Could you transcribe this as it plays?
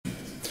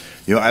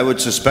I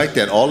would suspect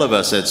that all of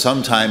us at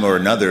some time or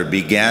another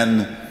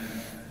began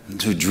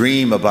to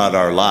dream about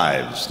our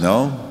lives,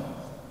 no?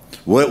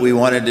 What we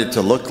wanted it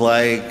to look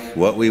like,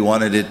 what we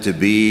wanted it to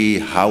be,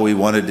 how we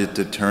wanted it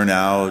to turn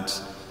out.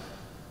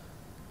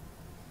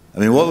 I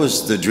mean, what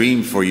was the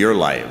dream for your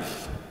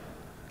life?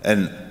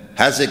 And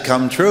has it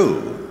come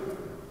true?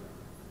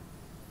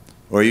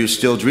 Or are you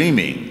still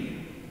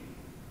dreaming,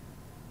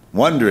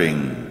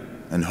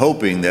 wondering and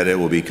hoping that it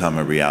will become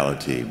a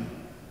reality?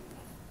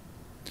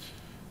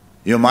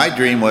 My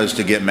dream was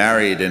to get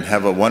married and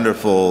have a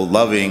wonderful,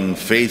 loving,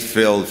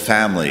 faith-filled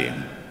family.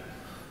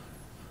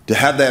 To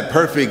have that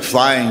perfect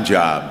flying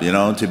job,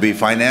 to be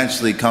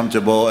financially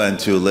comfortable and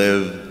to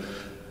live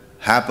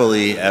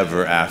happily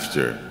ever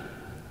after.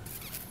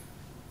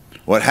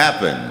 What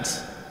happened?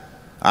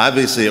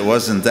 Obviously, it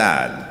wasn't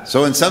that.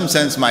 So in some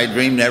sense, my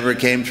dream never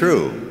came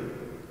true.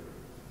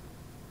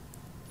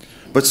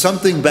 But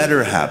something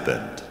better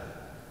happened.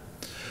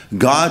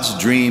 God's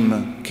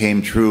dream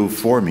came true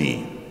for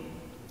me.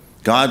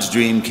 God's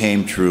dream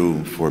came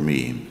true for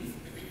me.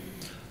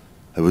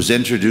 I was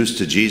introduced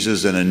to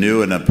Jesus in a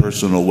new and a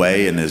personal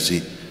way, and as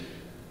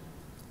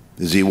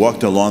he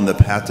walked along the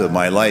path of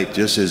my life,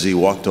 just as he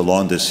walked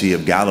along the Sea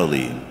of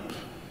Galilee,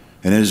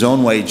 in his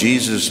own way,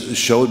 Jesus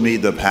showed me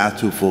the path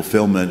to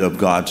fulfillment of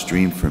God's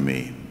dream for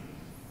me.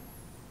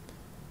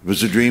 It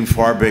was a dream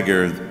far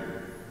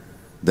bigger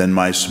than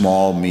my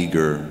small,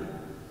 meager,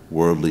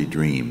 worldly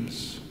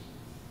dreams.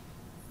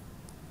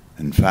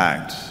 In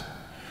fact,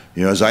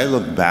 as I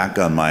look back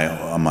on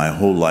my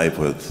whole life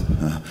with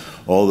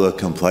all the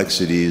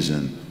complexities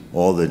and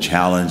all the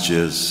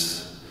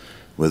challenges,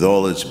 with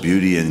all its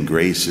beauty and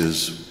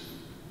graces,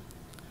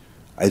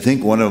 I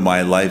think one of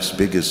my life's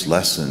biggest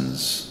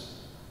lessons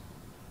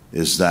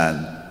is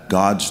that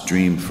God's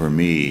dream for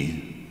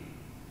me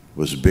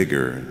was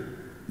bigger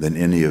than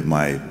any of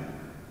my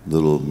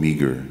little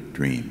meager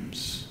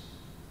dreams.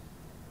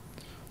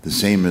 The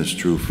same is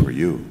true for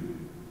you.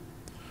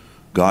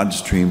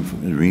 God's dream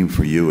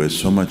for you is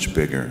so much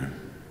bigger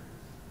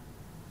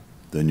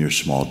than your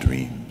small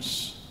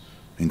dreams.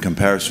 In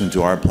comparison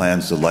to our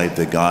plans, the life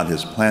that God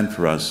has planned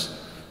for us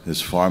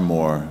is far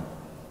more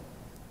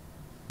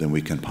than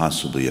we can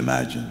possibly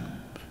imagine.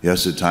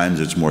 Yes, at times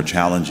it's more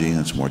challenging,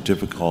 it's more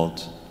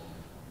difficult.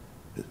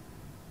 It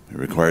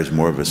requires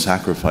more of a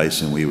sacrifice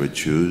than we would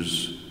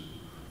choose,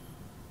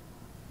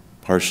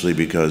 partially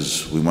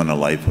because we want a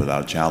life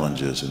without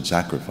challenges and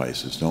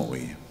sacrifices, don't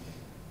we?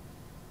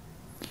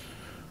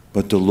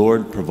 But the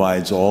Lord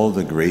provides all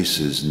the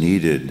graces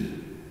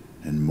needed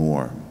and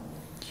more.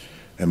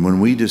 And when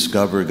we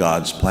discover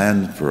God's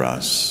plan for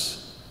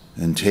us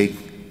and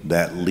take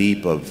that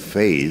leap of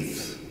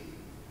faith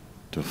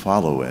to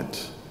follow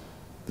it,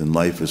 then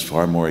life is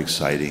far more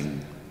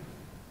exciting,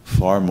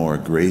 far more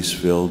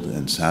grace-filled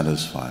and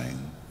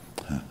satisfying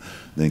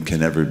than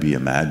can ever be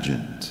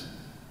imagined.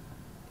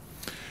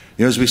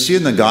 As we see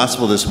in the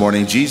gospel this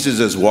morning, Jesus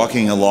is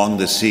walking along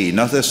the sea.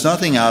 Now, there's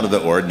nothing out of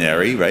the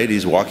ordinary, right?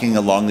 He's walking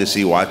along the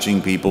sea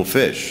watching people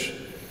fish,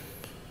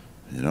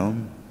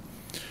 And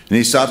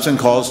he stops and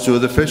calls two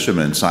of the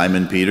fishermen,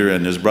 Simon Peter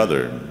and his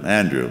brother,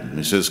 Andrew.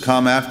 He says,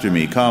 "Come after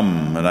me,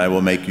 come, and I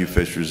will make you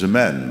fishers of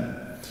men."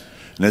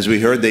 And as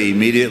we heard, they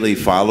immediately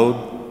followed,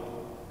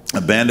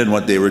 abandoned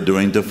what they were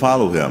doing to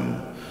follow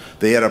him.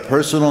 They had a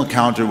personal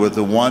encounter with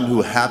the one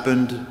who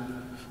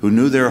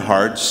knew their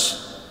hearts.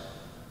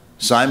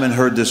 Simon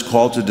heard this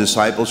call to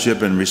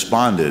discipleship and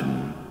responded.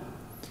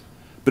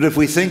 But if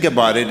we think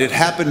about it, it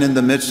happened in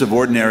the midst of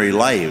ordinary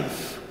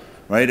life,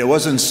 right? It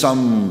wasn't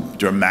some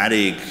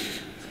dramatic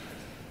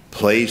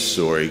place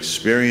or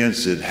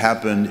experience. It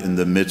happened in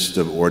the midst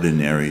of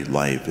ordinary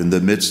life, in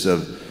the midst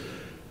of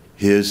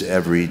his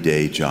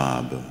everyday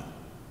job.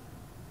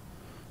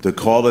 The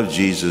call of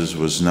Jesus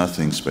was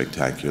nothing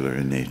spectacular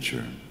in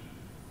nature.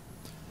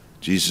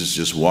 Jesus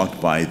just walked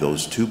by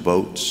those two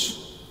boats.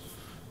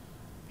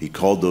 He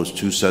called those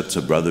two sets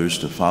of brothers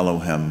to follow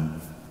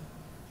him.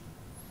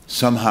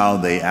 Somehow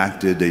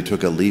they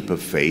took a leap of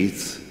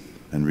faith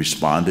and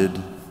responded,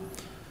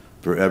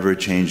 forever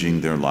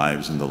changing their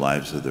lives and the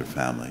lives of their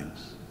families.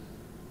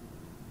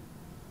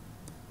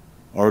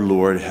 Our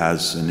Lord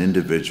has an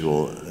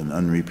individual, an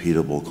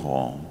unrepeatable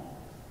call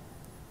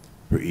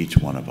for each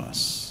one of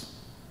us.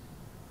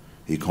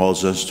 He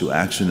calls us to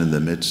action in the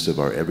midst of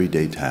our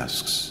everyday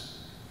tasks,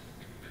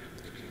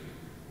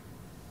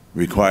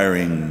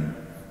 requiring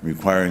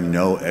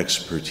no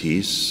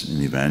expertise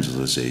in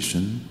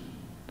evangelization,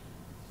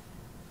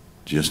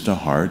 just a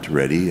heart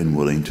ready and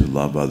willing to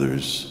love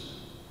others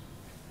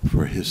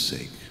for his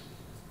sake.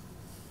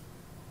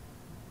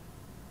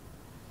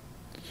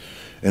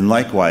 And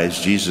likewise,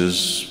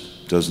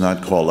 Jesus does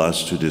not call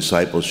us to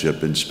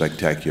discipleship in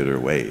spectacular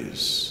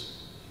ways,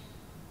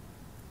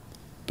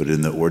 but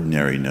in the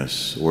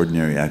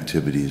ordinary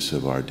activities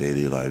of our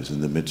daily lives,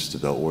 in the midst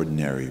of the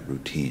ordinary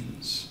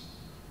routines.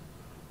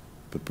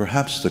 But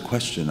perhaps the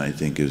question, I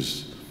think,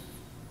 is,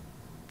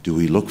 do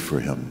we look for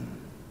him?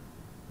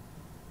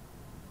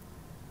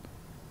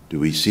 Do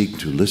we seek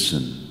to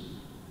listen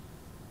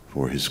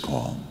for his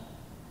call?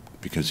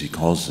 because he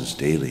calls us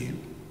daily?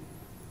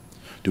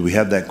 Do we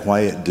have that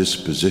quiet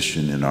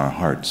disposition in our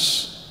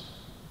hearts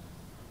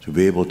to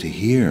be able to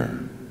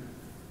hear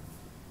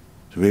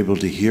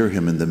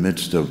him in the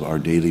midst of our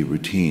daily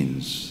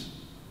routines,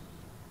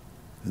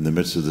 in the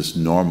midst of this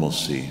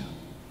normalcy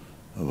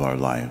of our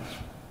life?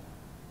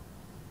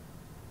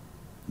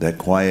 That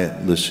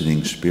quiet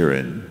listening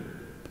spirit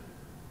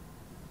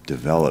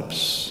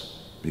develops,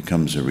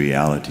 becomes a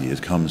reality.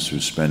 It comes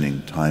through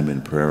spending time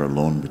in prayer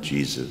alone with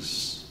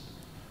Jesus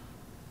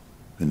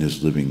and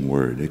his living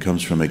word. It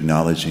comes from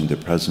acknowledging the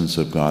presence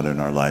of God in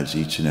our lives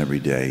each and every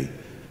day.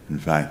 In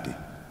fact,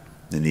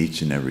 in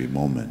each and every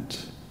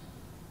moment.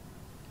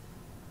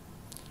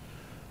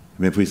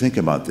 I mean, if we think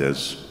about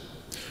this,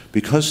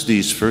 because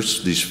these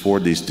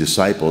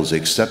disciples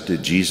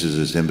accepted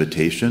Jesus'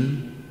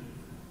 invitation,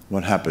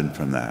 what happened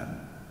from that?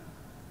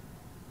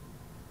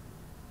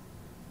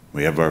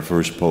 We have our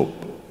first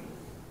pope.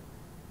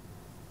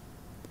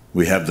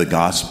 We have the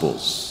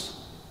Gospels.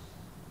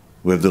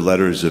 We have the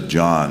letters of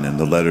John and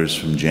the letters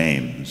from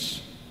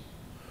James.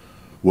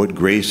 What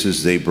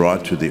graces they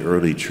brought to the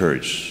early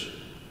church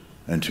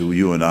and to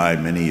you and I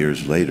many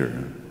years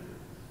later.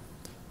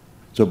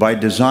 So by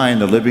design,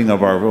 the living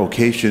of our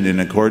vocation in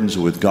accordance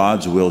with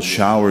God's will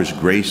showers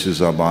graces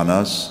upon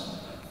us,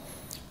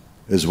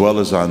 as well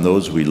as on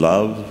those we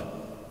love,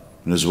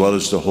 and as well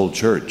as the whole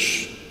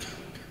church.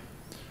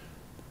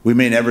 We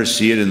may never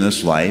see it in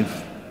this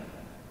life,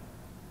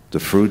 the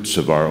fruits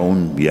of our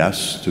own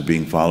yes to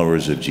being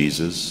followers of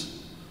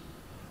Jesus,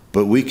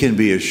 but we can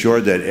be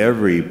assured that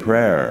every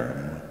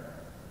prayer,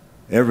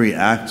 every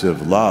act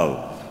of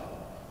love,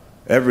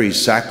 every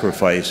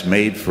sacrifice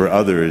made for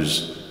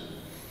others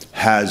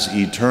has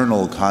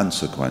eternal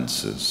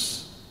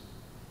consequences.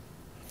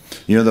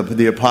 You know,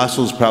 the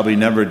apostles probably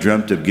never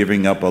dreamt of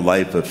giving up a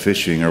life of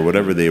fishing or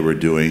whatever they were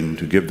doing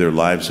to give their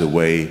lives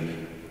away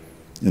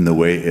in the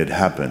way it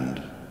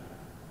happened.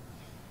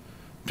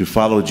 To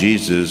follow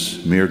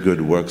Jesus, mere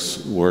good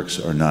works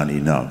are not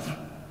enough.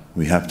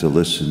 We have to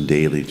listen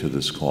daily to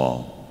this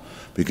call,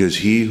 because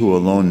he who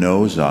alone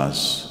knows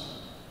us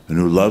and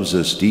who loves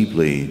us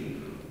deeply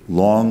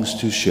longs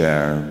to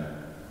share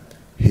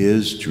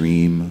his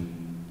dream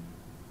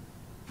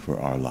for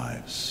our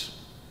lives.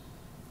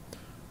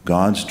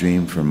 God's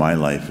dream for my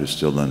life is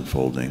still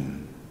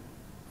unfolding.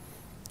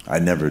 I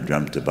never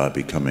dreamt about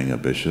becoming a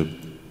bishop,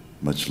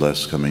 much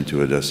less coming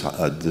to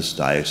this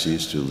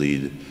diocese to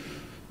lead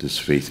this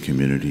faith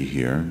community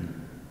here.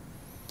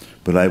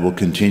 But I will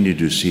continue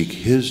to seek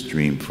his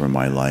dream for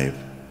my life,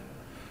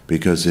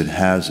 because it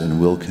has and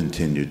will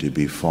continue to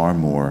be far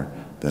more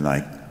than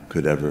I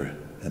could ever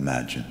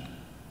imagine.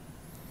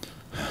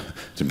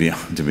 To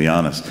be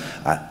honest,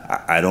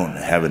 I don't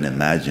have an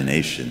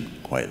imagination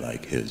quite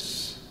like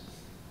his.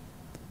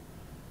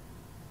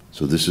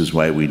 So this is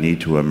why we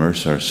need to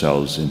immerse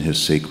ourselves in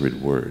his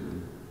sacred word,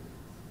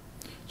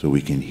 so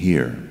we can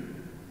hear,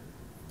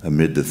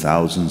 amid the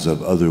thousands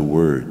of other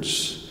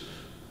words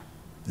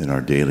in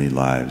our daily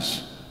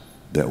lives,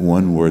 that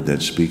one word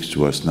that speaks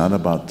to us not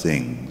about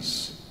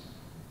things,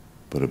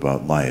 but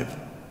about life.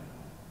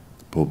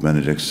 Pope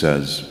Benedict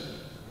says,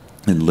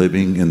 in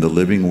the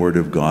living word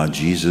of God,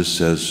 Jesus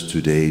says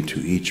today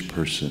to each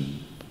person,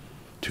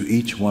 to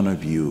each one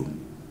of you,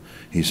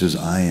 he says,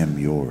 I am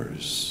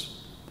yours.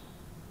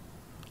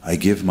 I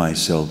give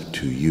myself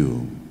to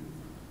you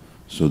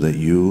so that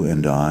you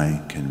and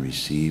I can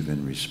receive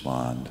and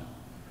respond,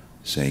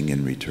 saying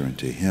in return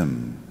to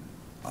him,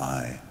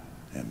 I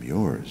am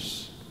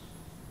yours.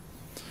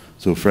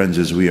 So friends,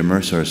 as we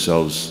immerse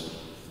ourselves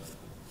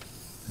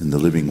in the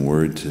living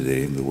word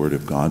today, in the word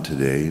of God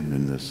today, and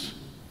in this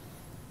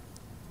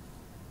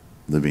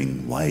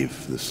living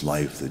life, this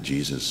life that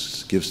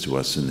Jesus gives to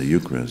us in the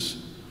Eucharist,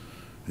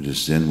 it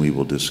is then we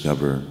will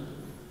discover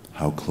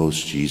how close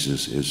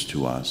Jesus is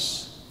to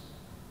us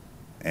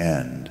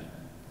and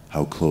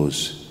how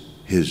close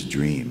his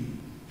dream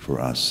for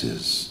us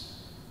is.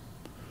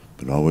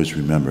 But always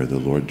remember, the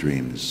Lord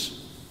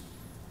dreams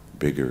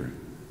bigger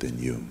than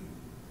you.